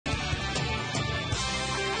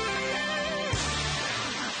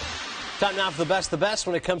Time now for the best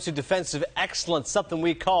when it comes to defensive excellence, something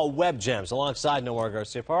we call web gems. Alongside Nomar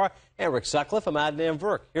Garcia-Parra and Rick Sutcliffe, I'm Adnan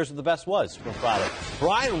Verk. Here's what the best was from Friday.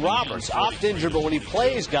 Brian Roberts, oft-injured, but when he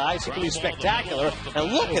plays, guys, he can be spectacular.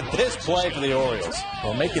 And look at this play for the Orioles.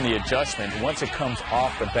 Well, making the adjustment, once it comes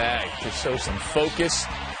off the bag, to show some focus.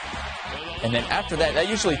 And then after that, that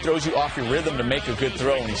usually throws you off your rhythm to make a good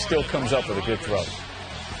throw, and he still comes up with a good throw.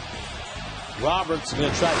 Roberts is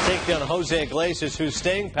going to try to take down Jose Iglesias, whose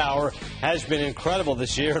staying power has been incredible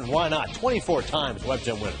this year, and why not? 24 times web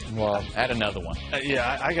gem winner. Well, add another one.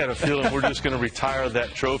 Yeah, I got a feeling we're just going to retire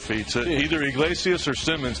that trophy to either Iglesias or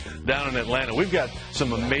Simmons down in Atlanta. We've got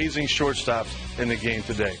some amazing shortstops in the game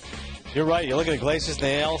today. You're right. You look at Iglesias in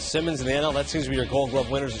the AL, Simmons in the NL. That seems to be your Gold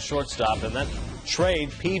Glove winners at shortstop. And that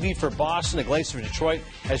trade, Peavy for Boston, Iglesias for Detroit,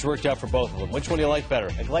 has worked out for both of them. Which one do you like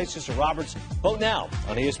better, Iglesias or Roberts? Vote now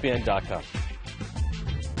on ESPN.com.